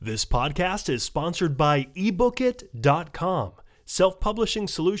This podcast is sponsored by ebookit.com, self-publishing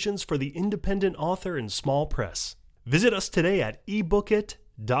solutions for the independent author and small press. Visit us today at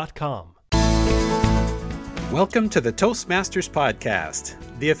ebookit.com. Welcome to the Toastmasters Podcast,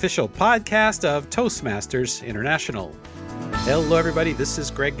 the official podcast of Toastmasters International. Hello, everybody. This is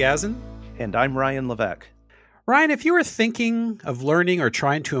Greg Gazin. And I'm Ryan Levesque. Ryan, if you were thinking of learning or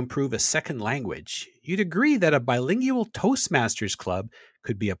trying to improve a second language, you'd agree that a bilingual Toastmasters club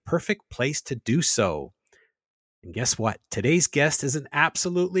could be a perfect place to do so. And guess what? Today's guest is an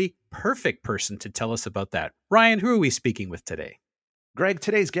absolutely perfect person to tell us about that. Ryan, who are we speaking with today? Greg,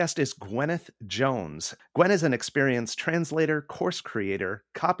 today's guest is Gwyneth Jones. Gwen is an experienced translator, course creator,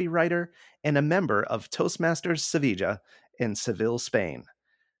 copywriter, and a member of Toastmasters Sevilla in Seville, Spain.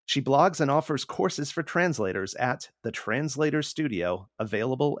 She blogs and offers courses for translators at The Translator Studio,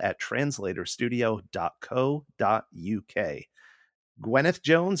 available at translatorstudio.co.uk. Gwyneth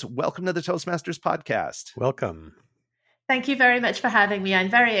Jones, welcome to the Toastmasters Podcast. Welcome. Thank you very much for having me.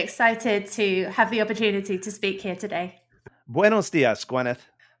 I'm very excited to have the opportunity to speak here today. Buenos dias, Gwyneth.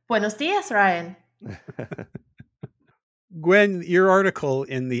 Buenos dias, Ryan. Gwen, your article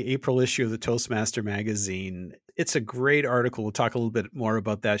in the April issue of the Toastmaster magazine, it's a great article. We'll talk a little bit more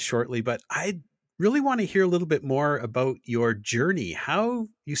about that shortly, but I really want to hear a little bit more about your journey, how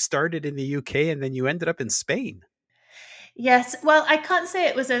you started in the UK and then you ended up in Spain. Yes, well, I can't say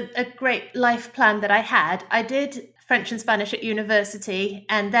it was a great life plan that I had. I did French and Spanish at university,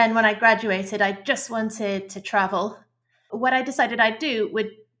 and then when I graduated, I just wanted to travel. What I decided I'd do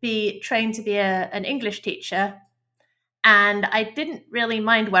would be train to be an English teacher, and I didn't really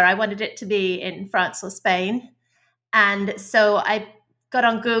mind where I wanted it to be, in France or Spain. And so I got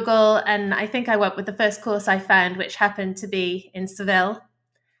on Google, and I think I went with the first course I found, which happened to be in Seville,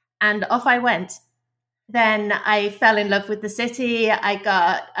 and off I went. Then I fell in love with the city. I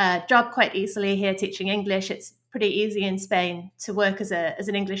got a job quite easily here teaching English. It's pretty easy in Spain to work as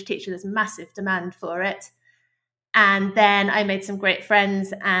an English teacher. There's massive demand for it. And then I made some great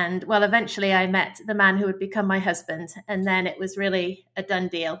friends. And well, eventually I met the man who would become my husband. And then it was really a done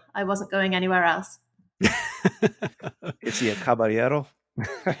deal. I wasn't going anywhere else. Is he a caballero?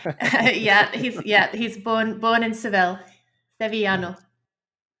 He's born in Seville, Sevillano.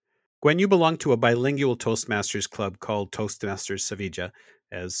 Gwen, you belong to a bilingual Toastmasters club called Toastmasters Sevilla,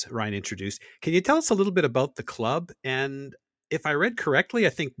 as Ryan introduced. Can you tell us a little bit about the club? And if I read correctly, I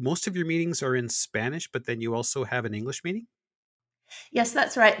think most of your meetings are in Spanish, but then you also have an English meeting? Yes,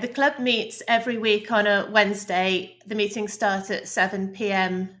 that's right. The club meets every week on a Wednesday. The meetings start at 7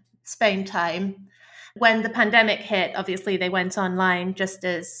 p.m. Spain time. When the pandemic hit, obviously they went online just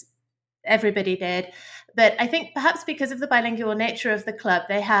as everybody did. But I think perhaps because of the bilingual nature of the club,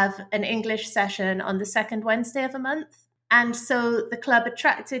 they have an English session on the second Wednesday of a month. And so the club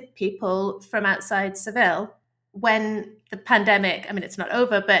attracted people from outside Seville. When the pandemic, it's not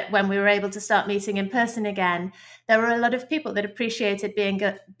over, but when we were able to start meeting in person again, there were a lot of people that appreciated being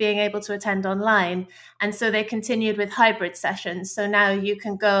able to attend online. And so they continued with hybrid sessions. So now you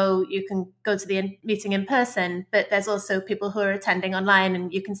can go to the meeting in person, but there's also people who are attending online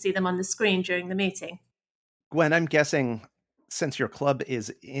and you can see them on the screen during the meeting. Gwen, I'm guessing since your club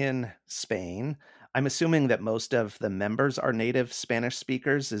is in Spain, I'm assuming that most of the members are native Spanish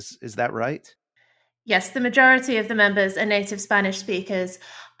speakers. Is that right? Yes, the majority of the members are native Spanish speakers.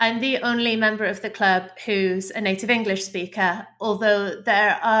 I'm the only member of the club who's a native English speaker, although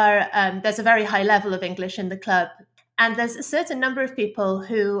there's a very high level of English in the club. And there's a certain number of people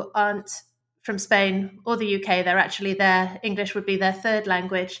who aren't from Spain or the UK. Their English would be their third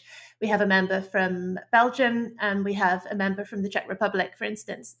language. We have a member from Belgium and we have a member from the Czech Republic, for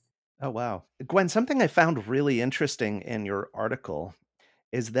instance. Oh, wow. Gwen, something I found really interesting in your article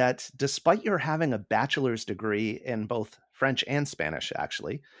is that despite your having a bachelor's degree in both French and Spanish,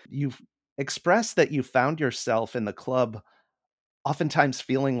 actually, you've expressed that you found yourself in the club oftentimes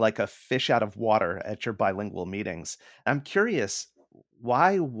feeling like a fish out of water at your bilingual meetings. I'm curious,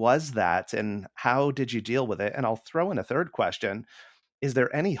 why was that and how did you deal with it? And I'll throw in a third question. Is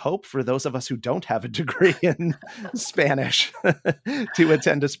there any hope for those of us who don't have a degree in Spanish to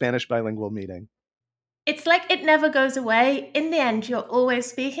attend a Spanish bilingual meeting? It's like it never goes away. In the end, you're always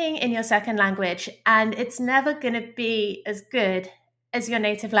speaking in your second language, and it's never going to be as good as your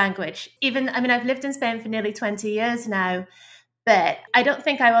native language. I've lived in Spain for nearly 20 years now, but I don't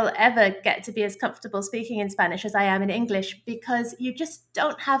think I will ever get to be as comfortable speaking in Spanish as I am in English because you just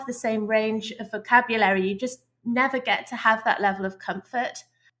don't have the same range of vocabulary. You just never get to have that level of comfort.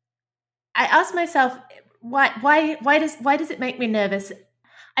 I ask myself, why does it make me nervous?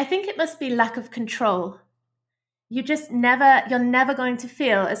 I think it must be lack of control. you're never going to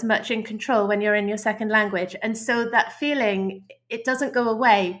feel as much in control when you're in your second language. And so that feeling, it doesn't go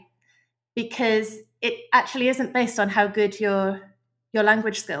away because it actually isn't based on how good your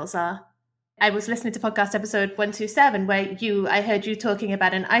language skills are. I was listening to podcast episode 127 where I heard you talking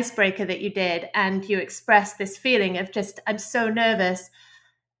about an icebreaker that you did, and you expressed this feeling of just, I'm so nervous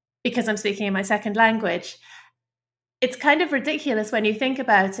because I'm speaking in my second language. It's kind of ridiculous when you think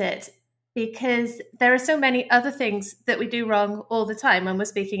about it, because there are so many other things that we do wrong all the time when we're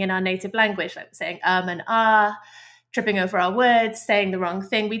speaking in our native language, like saying and ah, tripping over our words, saying the wrong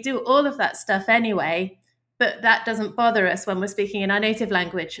thing. We do all of that stuff anyway, but that doesn't bother us when we're speaking in our native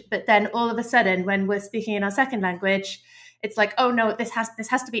language. But then all of a sudden, when we're speaking in our second language, it's like, oh no, this has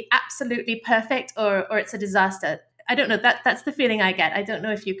to be absolutely perfect, or it's a disaster. I don't know. That's the feeling I get. I don't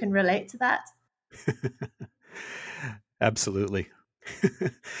know if you can relate to that. Absolutely.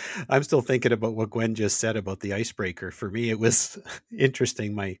 I'm still thinking about what Gwen just said about the icebreaker. For me, it was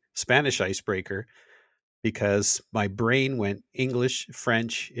interesting, my Spanish icebreaker, because my brain went English,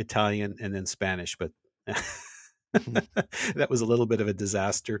 French, Italian, and then Spanish. But that was a little bit of a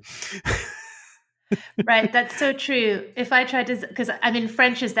disaster. Right, that's so true. If I tried to, because I mean,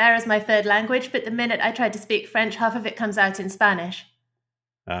 French is there as my third language, but the minute I tried to speak French, half of it comes out in Spanish.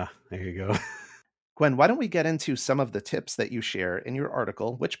 There you go. Gwen, why don't we get into some of the tips that you share in your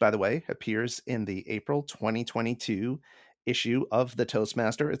article, which, by the way, appears in the April 2022 issue of the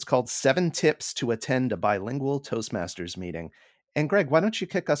Toastmaster. It's called 7 Tips to Attend a Bilingual Toastmasters Meeting. And Greg, why don't you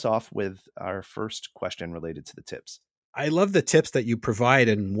kick us off with our first question related to the tips? I love the tips that you provide.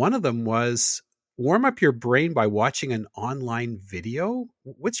 And one of them was warm up your brain by watching an online video.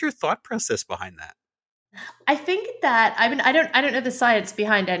 What's your thought process behind that? I think that, I mean, I don't know the science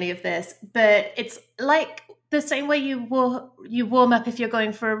behind any of this, but it's like the same way you warm up if you're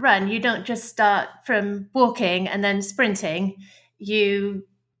going for a run. You don't just start from walking and then sprinting. You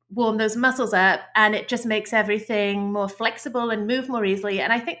warm those muscles up, and it just makes everything more flexible and move more easily.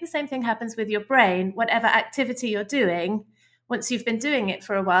 And I think the same thing happens with your brain. Whatever activity you're doing, once you've been doing it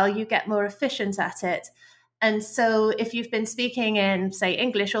for a while, you get more efficient at it. And so if you've been speaking in, say,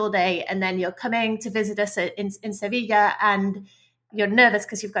 English all day, and then you're coming to visit us in Sevilla and you're nervous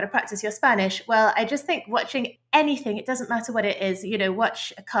because you've got to practice your Spanish, well, I just think watching anything, it doesn't matter what it is,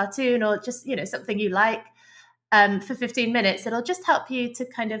 watch a cartoon or just, something you like for 15 minutes, it'll just help you to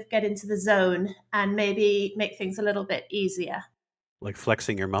kind of get into the zone and maybe make things a little bit easier. Like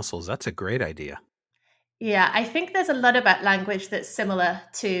flexing your muscles. That's a great idea. Yeah, I think there's a lot about language that's similar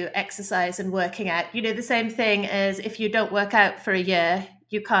to exercise and working out. The same thing as if you don't work out for a year,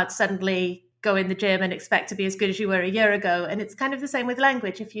 you can't suddenly go in the gym and expect to be as good as you were a year ago. And it's kind of the same with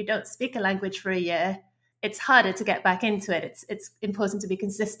language. If you don't speak a language for a year, it's harder to get back into it. It's important to be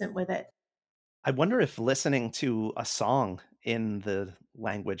consistent with it. I wonder if listening to a song in the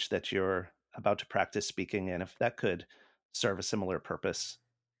language that you're about to practice speaking in, if that could serve a similar purpose.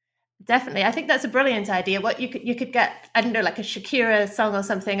 Definitely. I think that's a brilliant idea. What you could get, I don't know, like a Shakira song or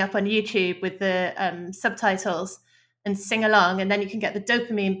something up on YouTube with the subtitles and sing along, and then you can get the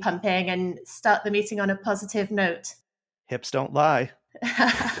dopamine pumping and start the meeting on a positive note. Hips don't lie.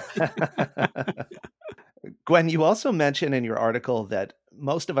 Gwen, you also mention in your article that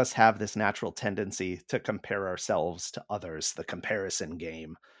most of us have this natural tendency to compare ourselves to others, the comparison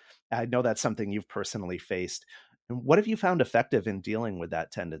game. I know that's something you've personally faced. What have you found effective in dealing with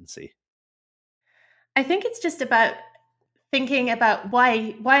that tendency? I think it's just about thinking about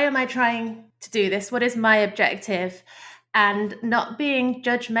why am I trying to do this? What is my objective? And not being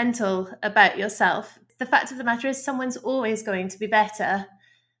judgmental about yourself. The fact of the matter is someone's always going to be better.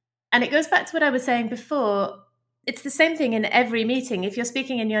 And it goes back to what I was saying before. It's the same thing in every meeting. If you're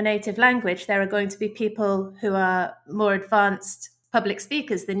speaking in your native language, there are going to be people who are more advanced public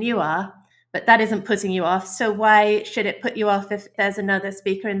speakers than you are. But that isn't putting you off. So why should it put you off if there's another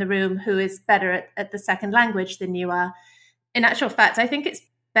speaker in the room who is better at the second language than you are? In actual fact, I think it's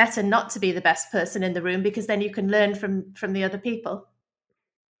better not to be the best person in the room, because then you can learn from the other people.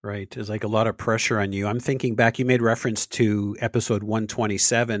 Right. There's like a lot of pressure on you. I'm thinking back, you made reference to episode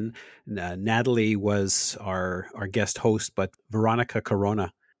 127. Natalie was our guest host, but Veronica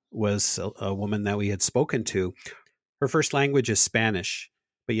Corona was a woman that we had spoken to. Her first language is Spanish,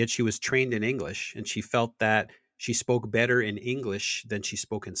 but yet she was trained in English, and she felt that she spoke better in English than she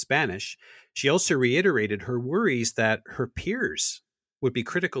spoke in Spanish. She also reiterated her worries that her peers would be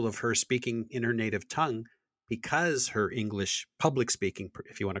critical of her speaking in her native tongue because her English public speaking,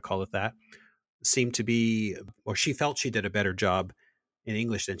 if you want to call it that, seemed to be, or she felt she did a better job in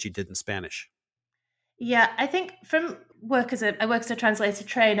English than she did in Spanish. Yeah, I think I work as a translator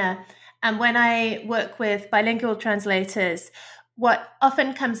trainer. And when I work with bilingual translators, what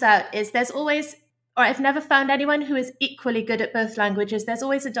often comes out is there's always, or I've never found anyone who is equally good at both languages. There's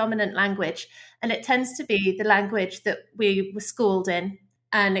always a dominant language, and it tends to be the language that we were schooled in.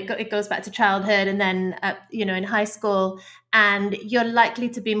 And it goes back to childhood and then, in high school, and you're likely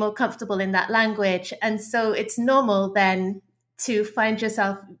to be more comfortable in that language. And so it's normal then to find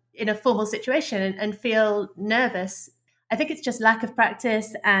yourself in a formal situation and feel nervous. I think it's just lack of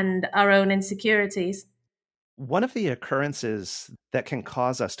practice and our own insecurities. One of the occurrences that can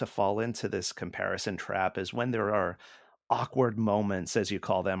cause us to fall into this comparison trap is when there are awkward moments, as you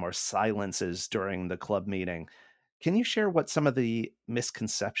call them, or silences during the club meeting. Can you share what some of the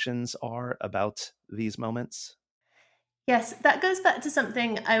misconceptions are about these moments? Yes, that goes back to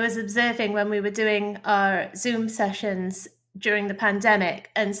something I was observing when we were doing our Zoom sessions during the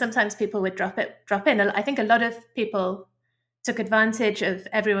pandemic. And sometimes people would drop in. I think a lot of people took advantage of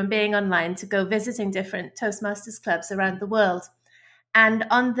everyone being online to go visiting different Toastmasters clubs around the world. And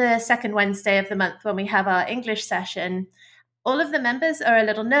on the second Wednesday of the month, when we have our English session, all of the members are a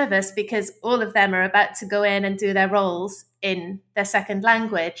little nervous because all of them are about to go in and do their roles in their second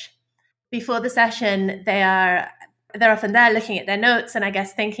language. Before the session, they're often there looking at their notes and I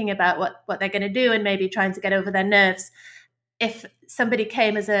guess thinking about what they're going to do and maybe trying to get over their nerves. If somebody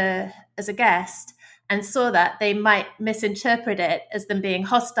came as a guest and saw that, they might misinterpret it as them being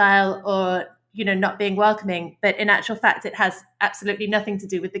hostile or, not being welcoming. But in actual fact, it has absolutely nothing to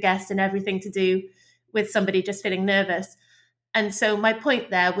do with the guest and everything to do with somebody just feeling nervous. And so my point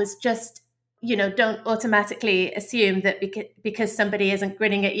there was just, don't automatically assume that because somebody isn't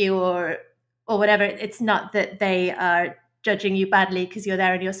grinning at you or whatever, it's not that they are judging you badly because you're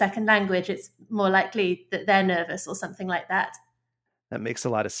there in your second language. It's more likely that they're nervous or something like that. That makes a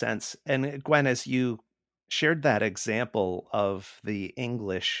lot of sense. And Gwen, as you shared that example of the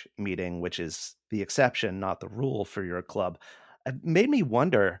English meeting, which is the exception, not the rule for your club, it made me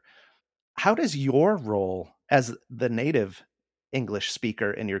wonder, how does your role as the native English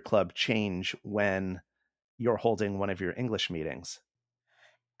speaker in your club change when you're holding one of your English meetings?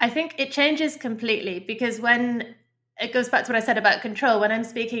 I think it changes completely because when it goes back to what I said about control, when I'm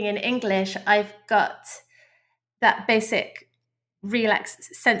speaking in English, I've got that basic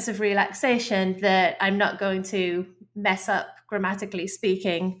sense of relaxation that I'm not going to mess up grammatically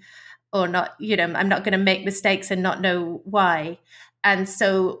speaking or not, I'm not going to make mistakes and not know why. And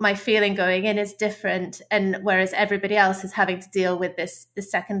so my feeling going in is different. And whereas everybody else is having to deal with this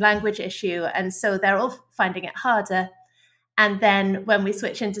second language issue. And so they're all finding it harder. And then when we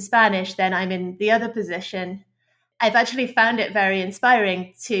switch into Spanish, then I'm in the other position. I've actually found it very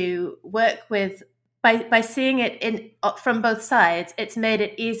inspiring to work with, by seeing it from both sides, it's made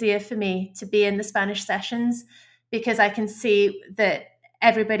it easier for me to be in the Spanish sessions because I can see that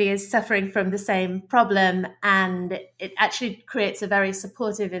everybody is suffering from the same problem and it actually creates a very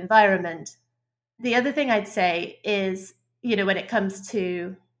supportive environment. The other thing I'd say is, when it comes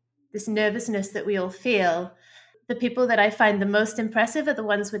to this nervousness that we all feel, the people that I find the most impressive are the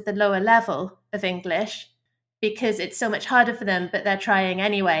ones with the lower level of English because it's so much harder for them, but they're trying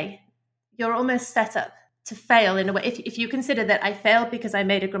anyway. You're almost set up to fail in a way. If you consider that I failed because I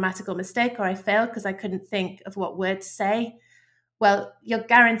made a grammatical mistake or I failed because I couldn't think of what word to say, well, you're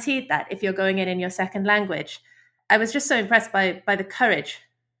guaranteed that if you're going in your second language. I was just so impressed by the courage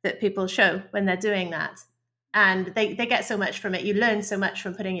that people show when they're doing that. And they get so much from it. You learn so much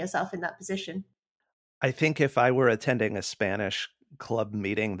from putting yourself in that position. I think if I were attending a Spanish club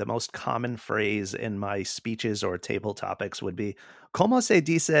meeting, the most common phrase in my speeches or table topics would be, ¿Cómo se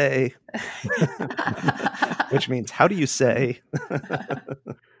dice? Which means, how do you say?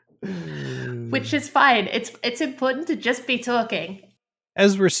 Which is fine. It's important to just be talking.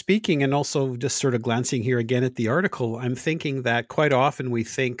 As we're speaking and also just sort of glancing here again at the article, I'm thinking that quite often we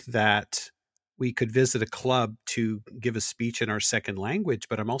think that we could visit a club to give a speech in our second language,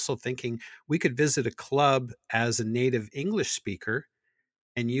 but I'm also thinking we could visit a club as a native English speaker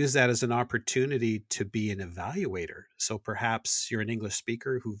and use that as an opportunity to be an evaluator. So perhaps you're an English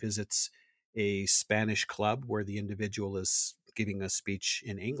speaker who visits a Spanish club where the individual is giving a speech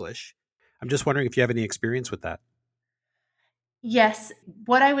in English. I'm just wondering if you have any experience with that. Yes.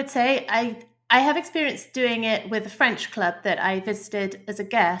 What I would say, I have experience doing it with a French club that I visited as a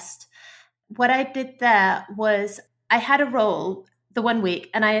guest. What I did there was I had a role the one week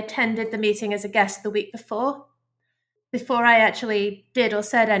and I attended the meeting as a guest the week before. Before I actually did or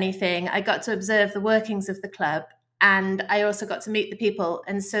said anything, I got to observe the workings of the club and I also got to meet the people.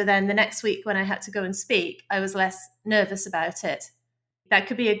 And so then the next week when I had to go and speak, I was less nervous about it. That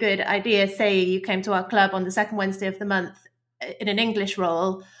could be a good idea. Say you came to our club on the second Wednesday of the month in an English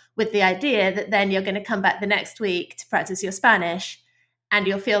role. with the idea that then you're going to come back the next week to practice your Spanish, and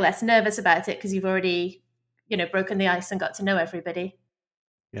you'll feel less nervous about it because you've already, broken the ice and got to know everybody.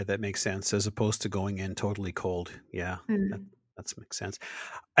 Yeah, that makes sense, as opposed to going in totally cold. Yeah, Mm. that makes sense.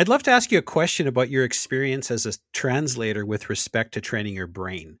 I'd love to ask you a question about your experience as a translator with respect to training your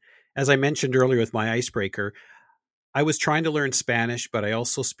brain. As I mentioned earlier with my icebreaker, I was trying to learn Spanish, but I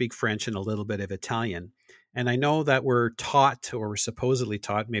also speak French and a little bit of Italian. And I know that we're taught, or we're supposedly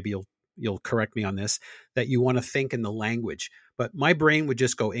taught, maybe you'll correct me on this, that you want to think in the language. But my brain would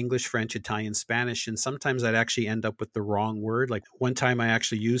just go English, French, Italian, Spanish, and sometimes I'd actually end up with the wrong word. Like one time I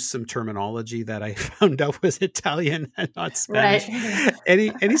actually used some terminology that I found out was Italian and not Spanish.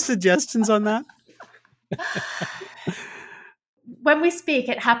 Right. Any suggestions on that? When we speak,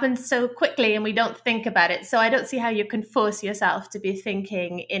 it happens so quickly and we don't think about it. So I don't see how you can force yourself to be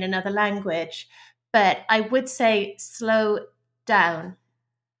thinking in another language. But I would say slow down,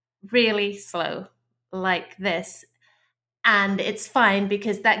 really slow, like this. And it's fine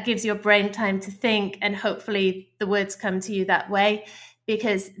because that gives your brain time to think, and hopefully the words come to you that way.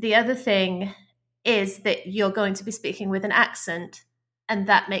 Because the other thing is that you're going to be speaking with an accent, and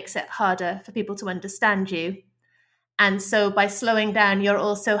that makes it harder for people to understand you. And so by slowing down, you're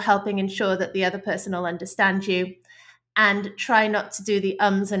also helping ensure that the other person will understand you. And try not to do the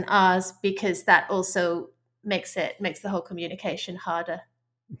ums and ahs, because that also makes the whole communication harder.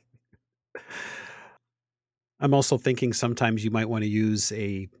 I'm also thinking sometimes you might want to use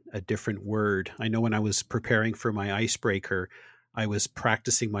a different word. I know when I was preparing for my icebreaker, I was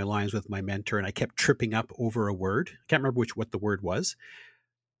practicing my lines with my mentor and I kept tripping up over a word. I can't remember what the word was.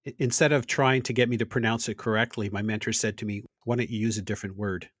 Instead of trying to get me to pronounce it correctly, my mentor said to me, why don't you use a different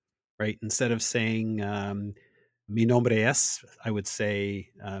word, right? Instead of saying mi nombre es, I would say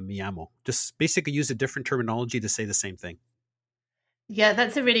mi amo. Just basically use a different terminology to say the same thing. Yeah,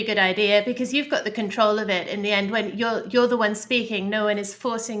 that's a really good idea, because you've got the control of it in the end. When you're the one speaking, no one is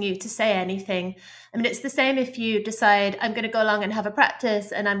forcing you to say anything. I mean, it's the same if you decide, I'm going to go along and have a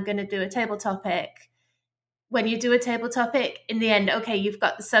practice and I'm going to do a table topic. When you do a table topic, in the end, okay, you've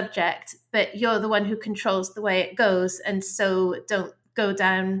got the subject, but you're the one who controls the way it goes. And so don't go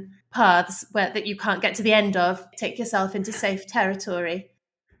down paths that you can't get to the end of. Take yourself into safe territory.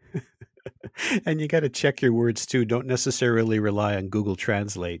 And you got to check your words too. Don't necessarily rely on Google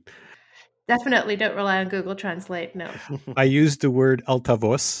Translate. Definitely don't rely on Google Translate, no. I used the word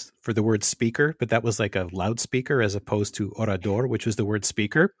altavoz for the word speaker, but that was like a loudspeaker as opposed to orador, which was the word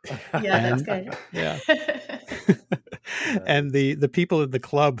speaker. Yeah, that's good. Yeah. And the people in the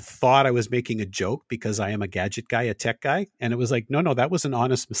club thought I was making a joke because I am a gadget guy, a tech guy. And it was like, no, that was an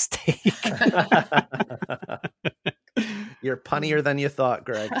honest mistake. You're punnier than you thought,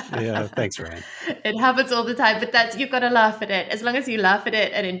 Greg. Yeah, thanks, Ryan. It happens all the time, but you've got to laugh at it. As long as you laugh at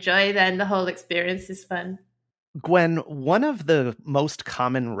it and enjoy, then the whole experience is fun. Gwen, one of the most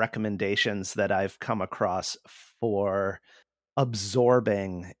common recommendations that I've come across for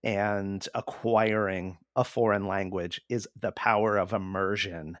absorbing and acquiring a foreign language is the power of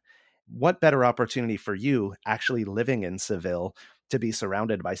immersion. What better opportunity for you, actually living in Seville, to be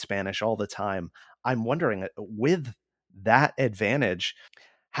surrounded by Spanish all the time? I'm wondering, with that advantage,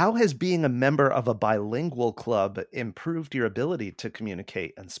 how has being a member of a bilingual club improved your ability to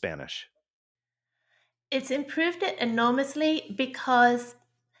communicate in Spanish? It's improved it enormously, because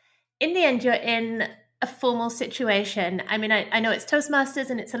in the end, you're in a formal situation. I mean, I know it's Toastmasters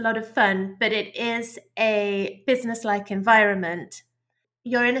and it's a lot of fun, but it is a business-like environment.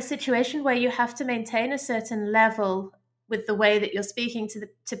 You're in a situation where you have to maintain a certain level with the way that you're speaking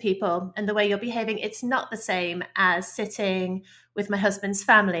to people and the way you're behaving. It's not the same as sitting with my husband's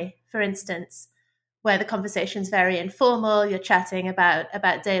family, for instance, where the conversation's very informal. You're chatting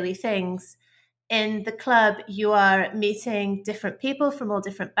about daily things. In the club, you are meeting different people from all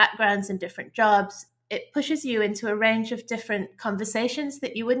different backgrounds and different jobs. It pushes you into a range of different conversations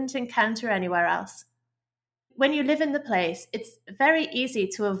that you wouldn't encounter anywhere else. When you live in the place, it's very easy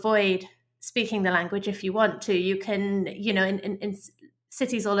to avoid speaking the language if you want to. You can, in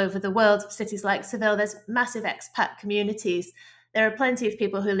cities all over the world, cities like Seville, there's massive expat communities. There are plenty of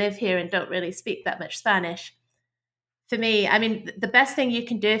people who live here and don't really speak that much Spanish. For me, I mean, the best thing you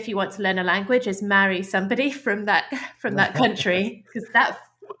can do if you want to learn a language is marry somebody from that country, because that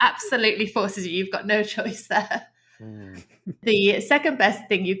absolutely forces you. You've got no choice there. The second best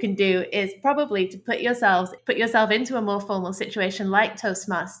thing you can do is probably to put yourself into a more formal situation like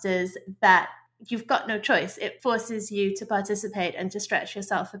Toastmasters, that you've got no choice. It forces you to participate and to stretch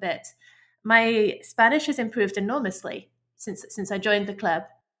yourself a bit. My Spanish has improved enormously since I joined the club.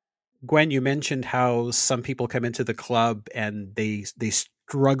 Gwen, you mentioned how some people come into the club and they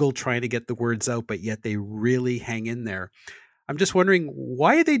struggle trying to get the words out, but yet they really hang in there. I'm just wondering,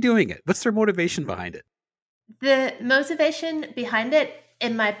 why are they doing it? What's their motivation behind it? The motivation behind it,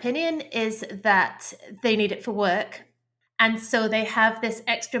 in my opinion, is that they need it for work. And so they have this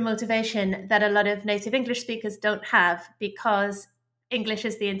extra motivation that a lot of native English speakers don't have, because English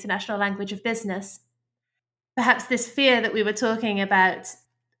is the international language of business. Perhaps this fear that we were talking about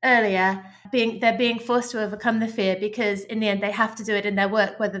earlier, they're being forced to overcome the fear because in the end they have to do it in their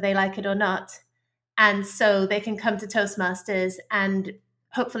work, whether they like it or not. And so they can come to Toastmasters and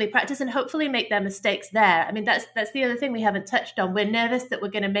hopefully practice and hopefully make their mistakes there. I mean, that's the other thing we haven't touched on. We're nervous that we're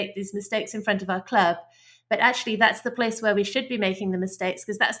going to make these mistakes in front of our club, but actually that's the place where we should be making the mistakes,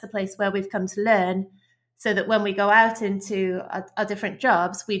 because that's the place where we've come to learn, so that when we go out into our different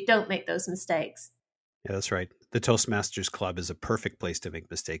jobs, we don't make those mistakes. Yeah, that's right. The Toastmasters Club is a perfect place to make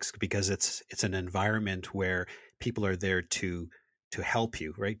mistakes because it's an environment where people are there to help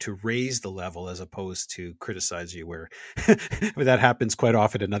you, right? To raise the level as opposed to criticize you, where that happens quite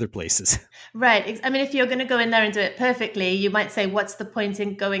often in other places. Right. I mean, if you're going to go in there and do it perfectly, you might say, what's the point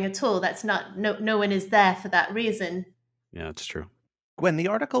in going at all? That's not, no one is there for that reason. Yeah, that's true. Gwen, the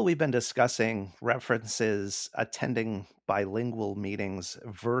article we've been discussing references attending bilingual meetings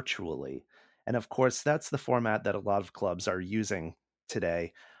virtually. And of course, that's the format that a lot of clubs are using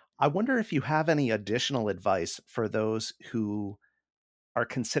today. I wonder if you have any additional advice for those who are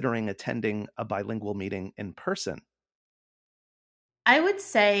considering attending a bilingual meeting in person. I would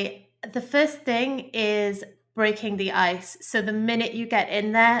say the first thing is breaking the ice. So the minute you get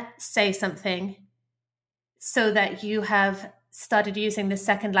in there, say something so that you have started using the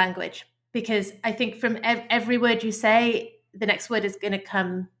second language. Because I think from every word you say, the next word is going to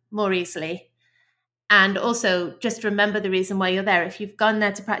come more easily. And also just remember the reason why you're there. If you've gone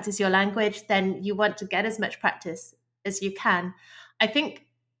there to practice your language, then you want to get as much practice as you can. I think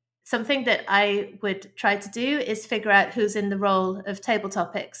something that I would try to do is figure out who's in the role of table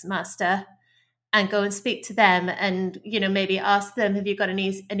topics master and go and speak to them and, maybe ask them, have you got an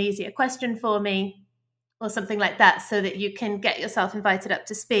easier question for me or something like that, so that you can get yourself invited up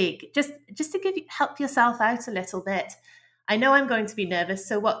to speak, just to help yourself out a little bit. I know I'm going to be nervous,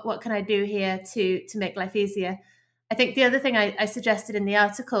 so what can I do here to make life easier? I think the other thing I suggested in the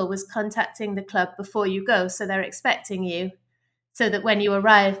article was contacting the club before you go, so they're expecting you, so that when you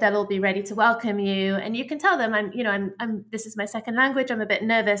arrive, they'll all be ready to welcome you, and you can tell them, I'm this is my second language, I'm a bit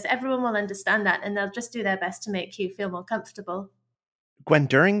nervous. Everyone will understand that, and they'll just do their best to make you feel more comfortable. Gwen,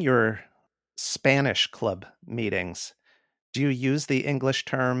 during your Spanish club meetings, do you use the English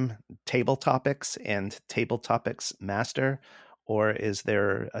term table topics and table topics master, or is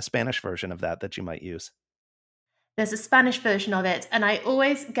there a Spanish version of that you might use? There's a Spanish version of it, and I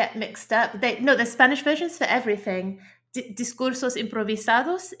always get mixed up. There's Spanish versions for everything. Discursos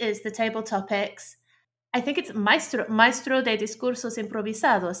improvisados is the table topics. I think it's maestro de discursos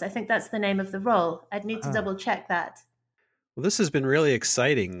improvisados. I think that's the name of the role. I'd need to double check that. Well, this has been really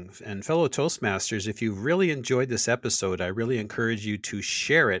exciting. And fellow Toastmasters, if you've really enjoyed this episode, I really encourage you to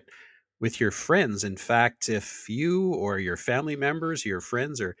share it with your friends. In fact, if you or your family members, your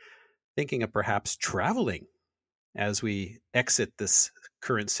friends are thinking of perhaps traveling as we exit this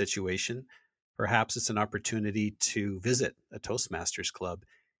current situation, perhaps it's an opportunity to visit a Toastmasters club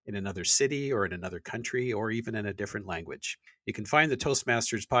in another city or in another country or even in a different language. You can find the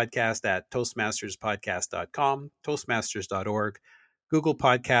Toastmasters podcast at toastmasterspodcast.com, toastmasters.org, Google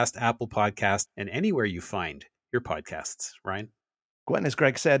Podcast, Apple Podcast, and anywhere you find your podcasts. Ryan? Gwen, as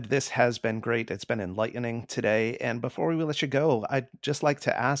Greg said, this has been great. It's been enlightening today. And before we let you go, I'd just like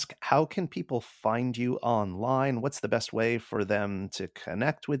to ask, how can people find you online? What's the best way for them to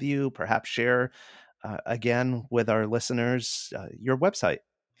connect with you? Perhaps share, again, with our listeners, your website.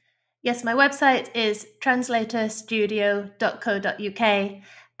 Yes, my website is translatorstudio.co.uk.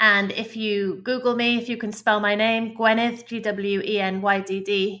 And if you Google me, if you can spell my name, Gwenydd,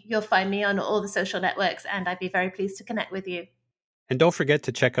 Gwenydd, you'll find me on all the social networks, and I'd be very pleased to connect with you. And don't forget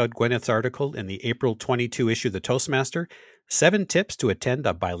to check out Gwenydd's article in the April 22 issue of the Toastmaster, 7 Tips to Attend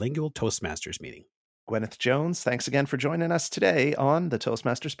a Bilingual Toastmasters Meeting. Gwyneth Jones, thanks again for joining us today on the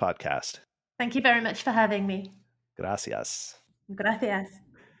Toastmasters Podcast. Thank you very much for having me. Gracias. Gracias.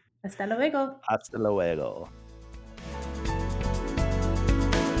 Hasta luego. Hasta luego.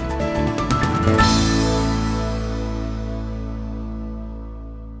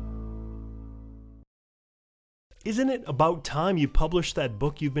 Isn't it about time you published that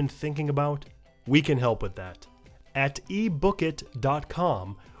book you've been thinking about? We can help with that. At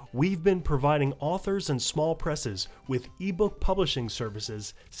ebookit.com, we've been providing authors and small presses with ebook publishing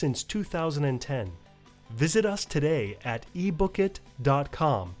services since 2010. Visit us today at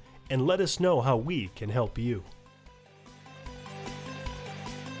ebookit.com and let us know how we can help you.